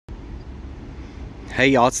Hey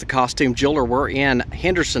y'all, it's the Costume Jeweler. We're in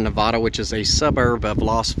Henderson, Nevada, which is a suburb of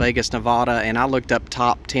Las Vegas, Nevada, and I looked up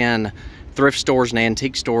top 10 thrift stores and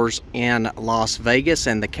antique stores in Las Vegas,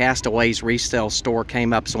 and the Castaways resale store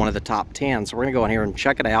came up as one of the top 10. So we're gonna go in here and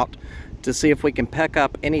check it out to see if we can pick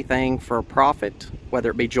up anything for a profit,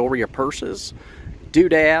 whether it be jewelry or purses,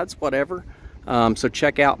 doodads, whatever. So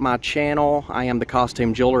check out my channel. I am the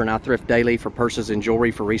Costume Jeweler, and I thrift daily for purses and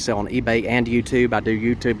jewelry for resale on eBay and YouTube. I do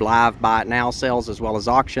YouTube live buy it now sales as well as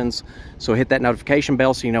auctions. So hit that notification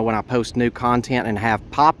bell so you know when I post new content, and have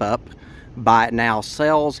pop-up buy it now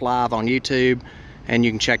sales live on YouTube. And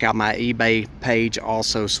you can check out my eBay page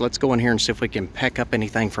also. So let's go in here and see if we can pick up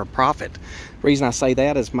anything for a profit. The reason I say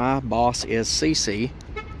that is my boss is Cece,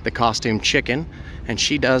 the Costume Chicken, and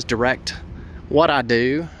she does direct what I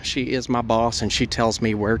do. She is my boss and she tells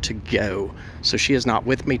me where to go. So she is not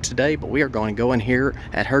with me today, but we are going to go in here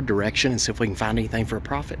at her direction and see if we can find anything for a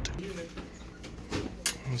profit.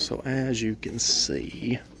 So as you can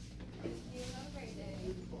see,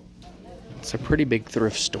 it's a pretty big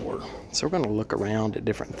thrift store. So we're going to look around at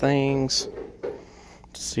different things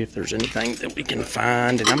to see if there's anything that we can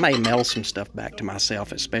find. And I may mail some stuff back to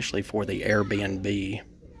myself, especially for the Airbnb.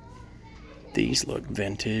 These look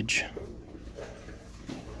vintage.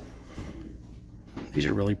 These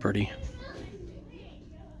are really pretty.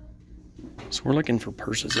 So we're looking for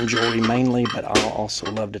purses and jewelry mainly, but I'll also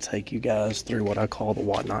love to take you guys through what I call the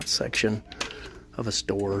whatnot section of a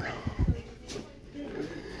store,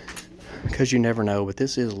 because you never know, but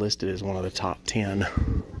this is listed as one of the top 10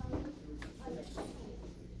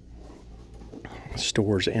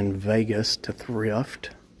 stores in Vegas to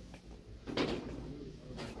thrift.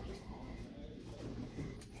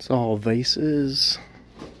 It's all vases.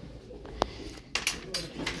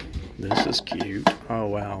 This is cute. Oh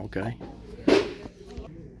wow, okay.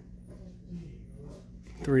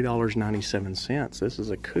 $3.97. This is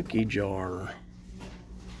a cookie jar.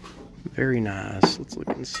 Very nice. Let's look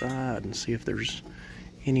inside and see if there's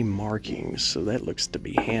any markings. So that looks to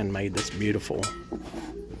be handmade. That's beautiful.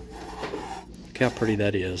 Look how pretty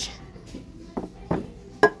that is.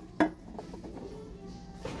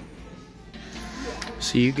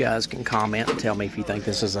 So you guys can comment and tell me if you think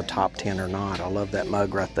this is a top 10 or not. I love that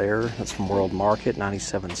mug right there. That's from World Market,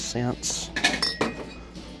 97 cents.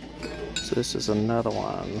 So this is another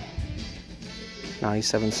one,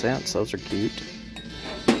 97 cents. Those are cute.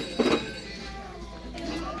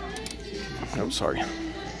 Oh, sorry.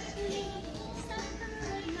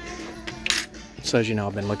 So as you know,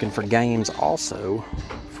 I've been looking for games also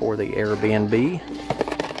for the Airbnb.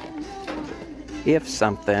 If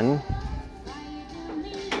something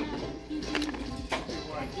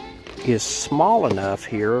is small enough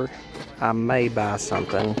here, I may buy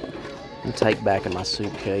something and take back in my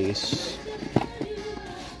suitcase.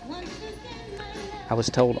 I was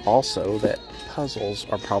told also that puzzles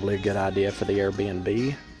are probably a good idea for the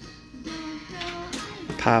Airbnb.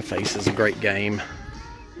 Pie Face is a great game.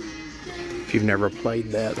 If you've never played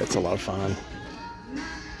that, that's a lot of fun.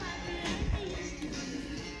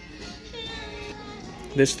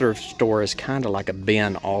 This thrift store is kind of like a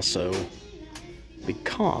bin also,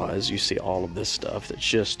 because you see all of this stuff that's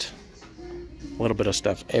just a little bit of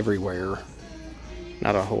stuff everywhere,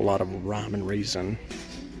 not a whole lot of rhyme and reason.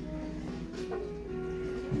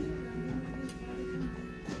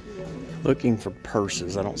 Looking for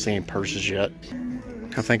purses. I don't see any purses yet.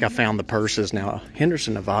 I think I found the purses. Now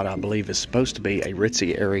Henderson, Nevada, I believe, is supposed to be a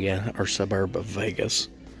ritzy area or suburb of Vegas,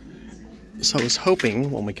 so I was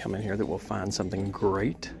hoping when we come in here that we'll find something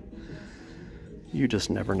great. You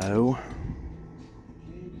just never know.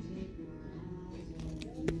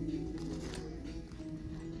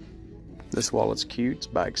 This wallet's cute. It's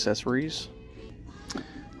by Accessories.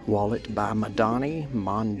 Wallet by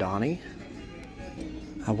Mondani.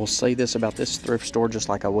 I will say this about this thrift store, just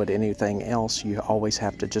like I would anything else, you always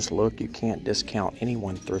have to just look. You can't discount any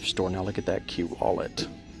one thrift store. Now look at that cute wallet.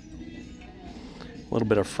 A little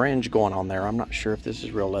bit of fringe going on there. I'm not sure if this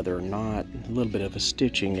is real leather or not. A little bit of a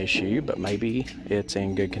stitching issue, but maybe it's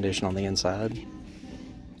in good condition on the inside.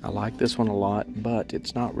 I like this one a lot, but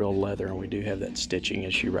it's not real leather, and we do have that stitching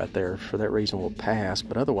issue right there. For that reason, we'll pass,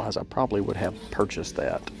 but otherwise I probably would have purchased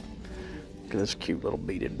that. Look at this cute little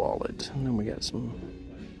beaded wallet. And then we got some,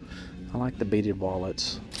 I like the beaded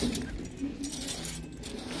wallets.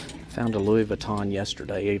 Found a Louis Vuitton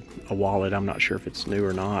yesterday, a wallet. I'm not sure if it's new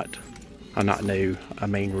or not. Not new, I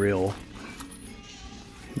mean real.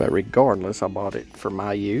 But regardless, I bought it for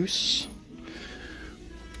my use.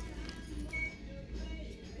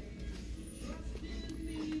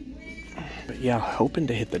 But yeah, hoping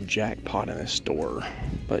to hit the jackpot in this store,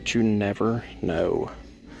 but you never know.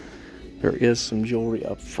 There is some jewelry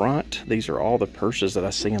up front. These are all the purses that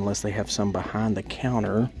I see, unless they have some behind the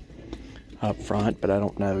counter up front, but I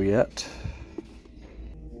don't know yet.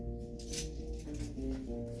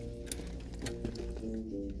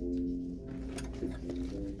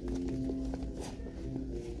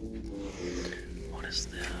 What is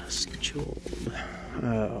this? Jeweled.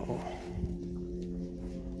 Oh.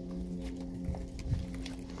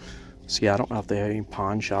 See, I don't know if they have any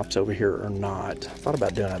pawn shops over here or not. I thought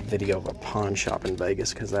about doing a video of a pawn shop in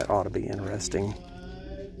Vegas because that ought to be interesting.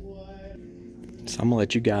 So I'm going to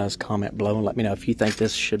let you guys comment below and let me know if you think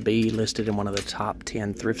this should be listed in one of the top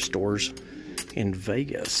 10 thrift stores in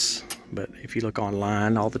Vegas. But if you look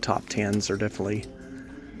online, all the top 10s are definitely,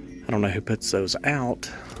 I don't know who puts those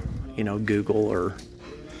out, you know, Google or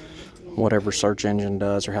whatever search engine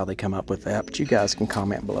does, or how they come up with that. But you guys can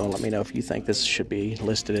comment below and let me know if you think this should be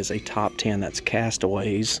listed as a top 10 that's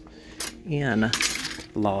castaways in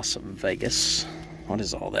Las Vegas. What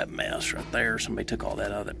is all that mess right there? Somebody took all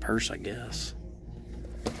that out of that purse, I guess.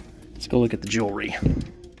 Let's go look at the jewelry. So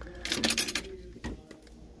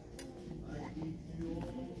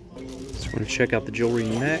we're going to check out the jewelry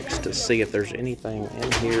next to see if there's anything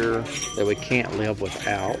in here that we can't live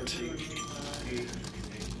without.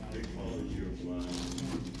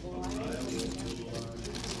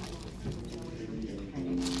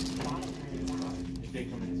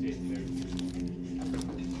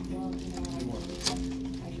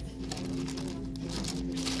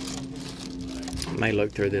 May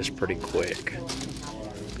look through this pretty quick.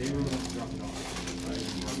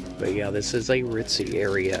 But yeah, this is a ritzy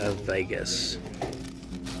area of Vegas.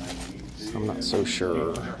 I'm not so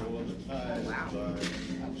sure.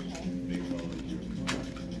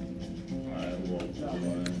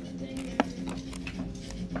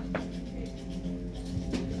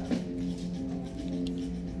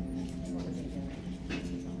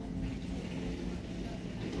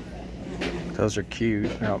 Those are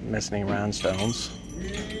cute. I don't miss any rhinestones.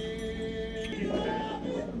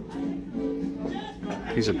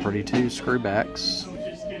 These are pretty too, screwbacks.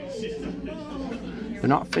 They're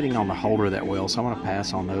not fitting on the holder that well, so I'm going to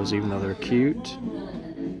pass on those even though they're cute.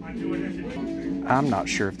 I'm not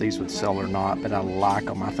sure if these would sell or not, but I like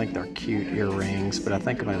them. I think they're cute earrings, but I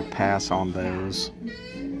think I'm going to pass on those.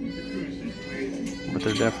 But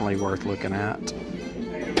they're definitely worth looking at.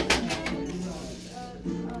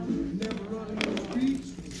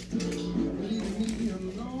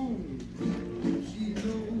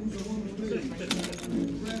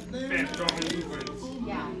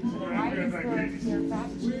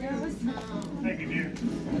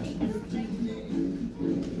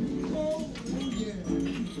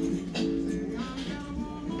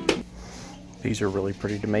 These are really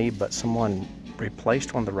pretty to me, but someone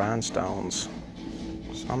replaced one of the rhinestones.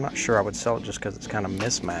 So I'm not sure I would sell it just because it's kind of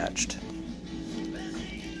mismatched.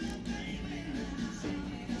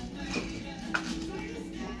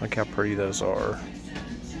 Look how pretty those are.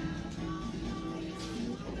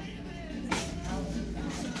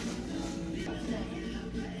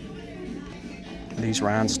 These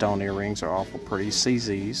rhinestone earrings are awful pretty.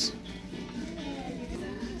 CZ's.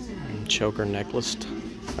 And choker necklace.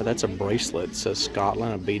 Oh, that's a bracelet. It says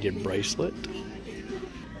Scotland, a beaded bracelet.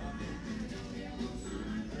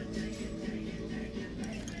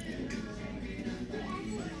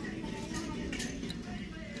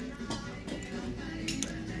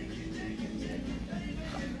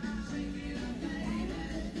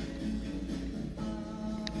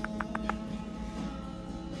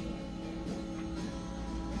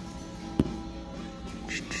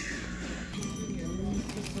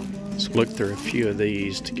 Let's look through a few of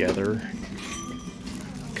these together.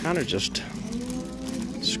 Kind of just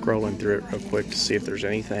scrolling through it real quick to see if there's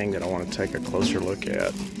anything that I want to take a closer look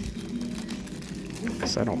at.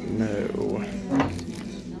 Because I don't know.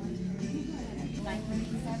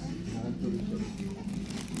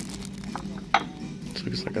 This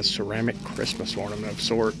looks like a ceramic Christmas ornament of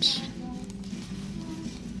sorts.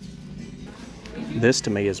 This to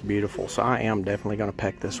me is beautiful, so I am definitely going to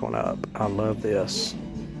pick this one up. I love this.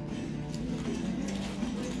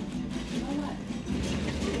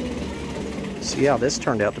 So yeah, this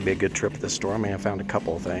turned out to be a good trip at the store. I mean, I found a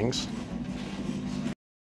couple of things.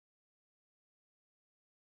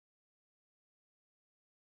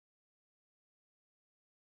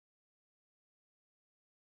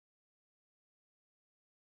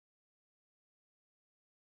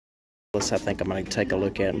 I think I'm going to take a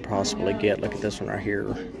look at and possibly get. Look at this one right here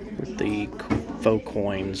with the faux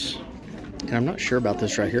coins. And I'm not sure about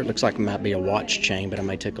this right here. It looks like it might be a watch chain, but I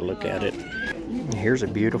may take a look at it. Here's a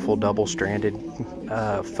beautiful double-stranded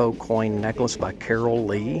faux coin necklace by Carol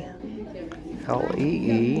Lee.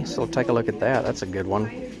 L-E-E. So take a look at that. That's a good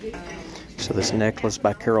one. So this necklace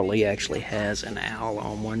by Carol Lee actually has an owl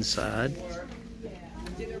on one side.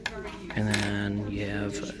 And then you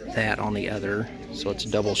have that on the other. So it's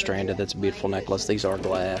double-stranded. That's a beautiful necklace. These are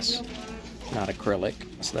glass, not acrylic.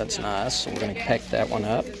 So that's nice. So we're going to pick that one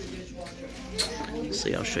up.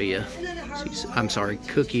 See, I'll show you. I'm sorry,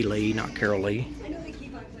 Cookie Lee, not Carol Lee.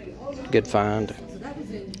 Good find.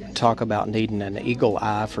 Talk about needing an eagle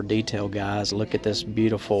eye for detail, guys. Look at this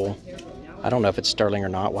beautiful, I don't know if it's sterling or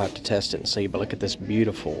not, we'll have to test it and see, but look at this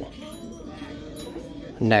beautiful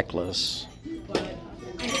necklace.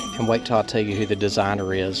 And wait till I tell you who the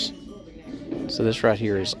designer is. So this right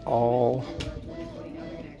here is all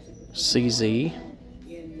CZ.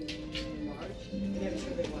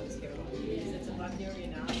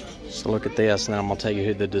 So look at this, and then I'm going to tell you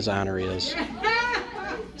who the designer is.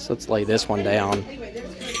 So let's lay this one down.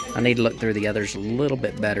 I need to look through the others a little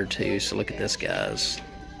bit better too, so look at this, guys.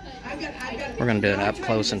 We're going to do it up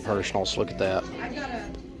close and personal, so look at that.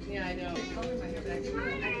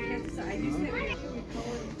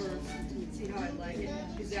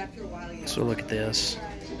 So look at this.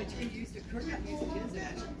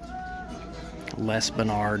 Les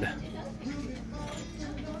Bernard.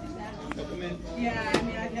 Yeah, I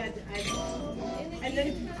mean,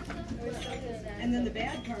 and then the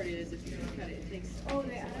bad part is if you cut it, it takes. Oh,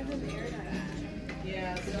 they added an air dye.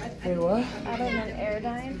 Yeah, so Wait, what? Added an air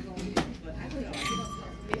dye.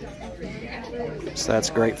 So that's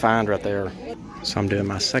a great find right there. So I'm doing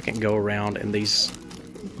my second go around in these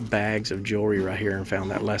bags of jewelry right here and found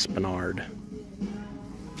that Les Bernard.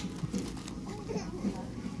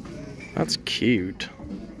 That's cute.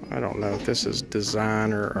 I don't know if this is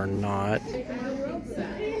designer or not.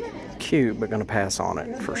 Cute, but gonna pass on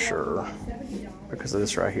it for sure because of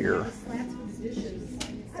this right here.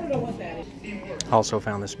 Also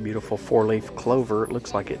found this beautiful 4-leaf clover. It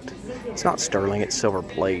looks like it's not sterling, it's silver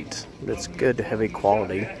plate, but it's good, heavy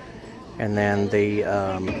quality. And then the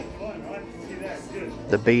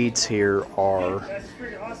beads here are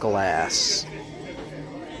glass.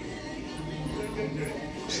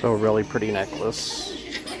 So a really pretty necklace.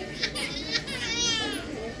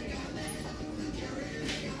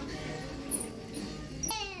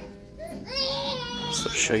 So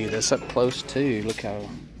show you this up close too. Look how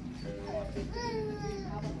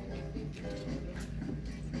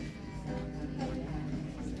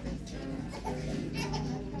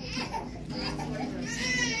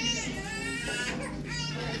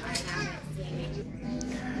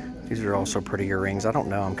these are also pretty earrings. I don't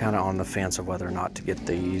know. I'm kind of on the fence of whether or not to get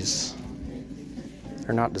these.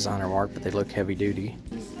 They're not designer marked, but they look heavy duty.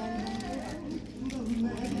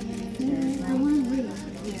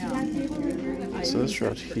 So this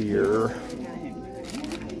right here.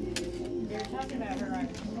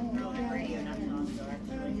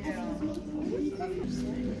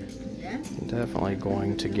 Definitely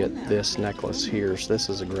going to get this necklace here. So this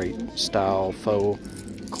is a great style faux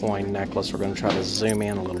coin necklace. We're going to try to zoom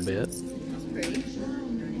in a little bit.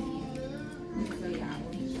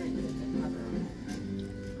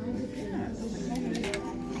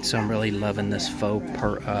 So I'm really loving this faux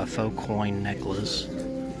coin necklace.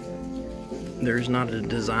 There's not a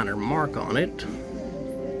designer mark on it.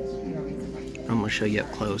 I'm going to show you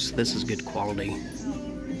up close. This is good quality.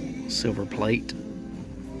 Silver plate.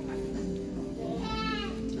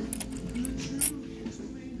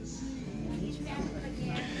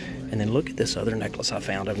 And then look at this other necklace I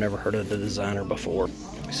found. I've never heard of the designer before.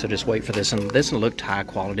 So just wait for this. And this one looked high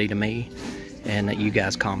quality to me. And you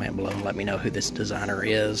guys comment below and let me know who this designer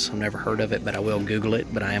is. I've never heard of it, but I will Google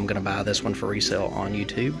it. But I am going to buy this one for resale on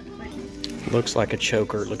YouTube. Looks like a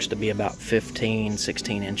choker. It looks to be about 15,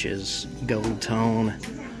 16 inches. Gold tone,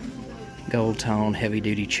 heavy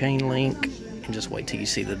duty chain link. And just wait till you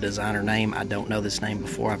see the designer name. I don't know this name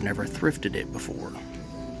before. I've never thrifted it before.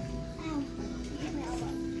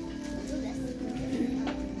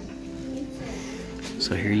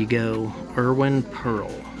 So here you go, Irwin Pearl.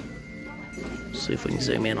 See if we can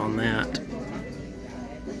zoom in on that.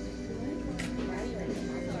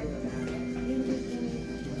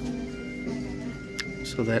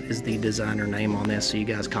 So that is the designer name on this. So you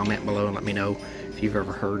guys comment below and let me know if you've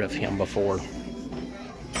ever heard of him before.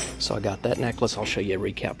 So I got that necklace. I'll show you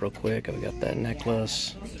a recap real quick. I got that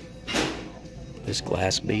necklace, this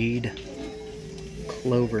glass bead,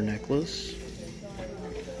 clover necklace,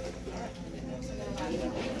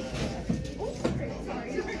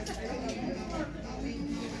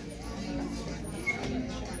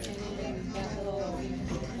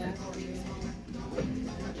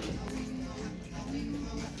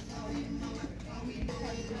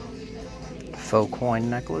 faux coin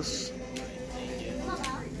necklace,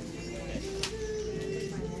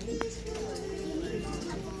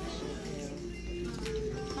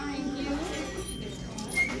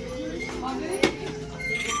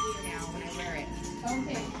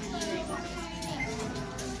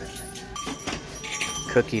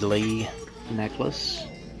 Cookie Lee necklace.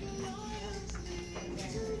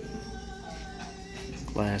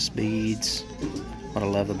 Glass beads. What I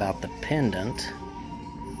love about the pendant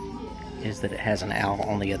is that it has an owl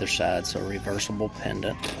on the other side, so a reversible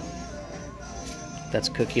pendant. That's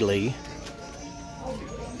Cookie Lee.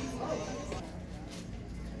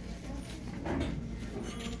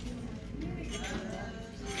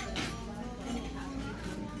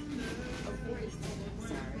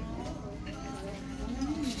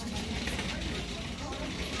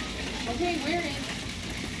 Okay, wear it.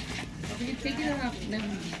 Okay, take it off. No.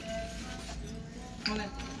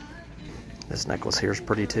 This necklace here is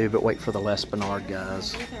pretty too, but wait for the Les Bernard,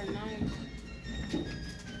 guys. Those are nice.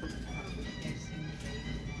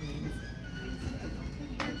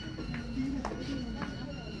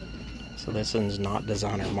 So this one's not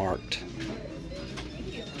designer marked.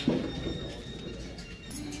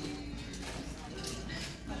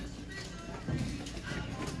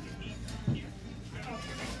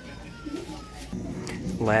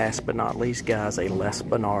 Last but not least, guys, a Les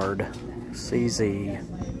Bernard CZ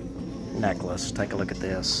necklace. Take a look at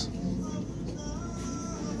this.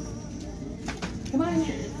 Come on.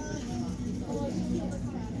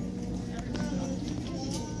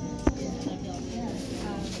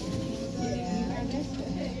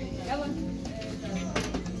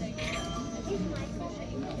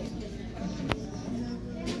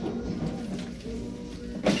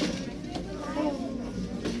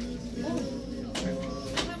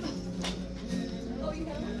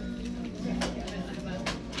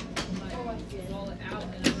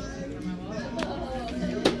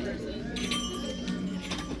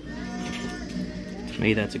 To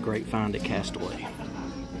me, that's a great find at Castaway.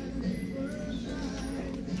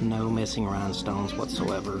 No missing rhinestones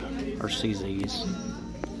whatsoever, or CZs.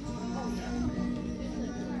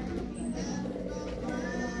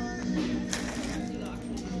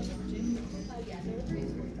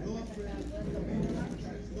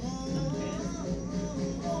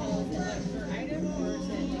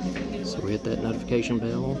 So hit that notification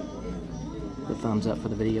bell, the thumbs up for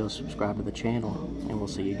the video, subscribe to the channel, and we'll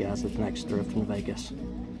see you guys at the next thrift in Vegas.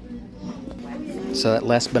 So that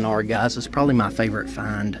Les Bernard, guys, is probably my favorite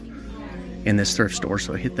find in this thrift store.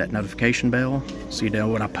 So hit that notification bell so you know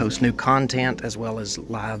when I post new content, as well as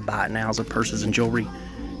live buy it nows of purses and jewelry.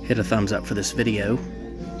 Hit a thumbs up for this video.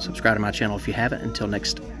 Subscribe to my channel if you haven't. Until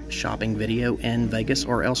next shopping video in Vegas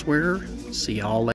or elsewhere, see y'all later.